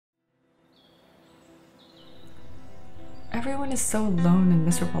everyone is so alone and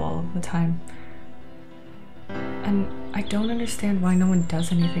miserable all of the time. And I don't understand why no one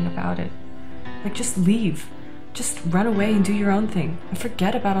does anything about it. Like, just leave. Just run away and do your own thing. And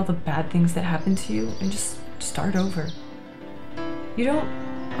forget about all the bad things that happened to you and just start over. You don't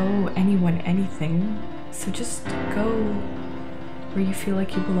owe anyone anything, so just go where you feel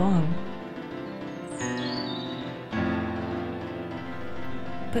like you belong.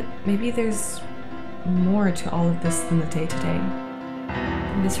 But maybe there's more to all of this than the day-to-day.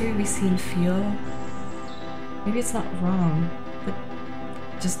 The misery we see and feel, maybe it's not wrong, but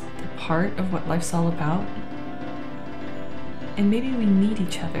just a part of what life's all about. And maybe we need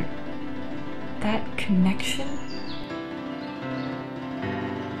each other. That connection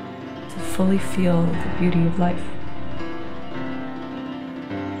to fully feel the beauty of life.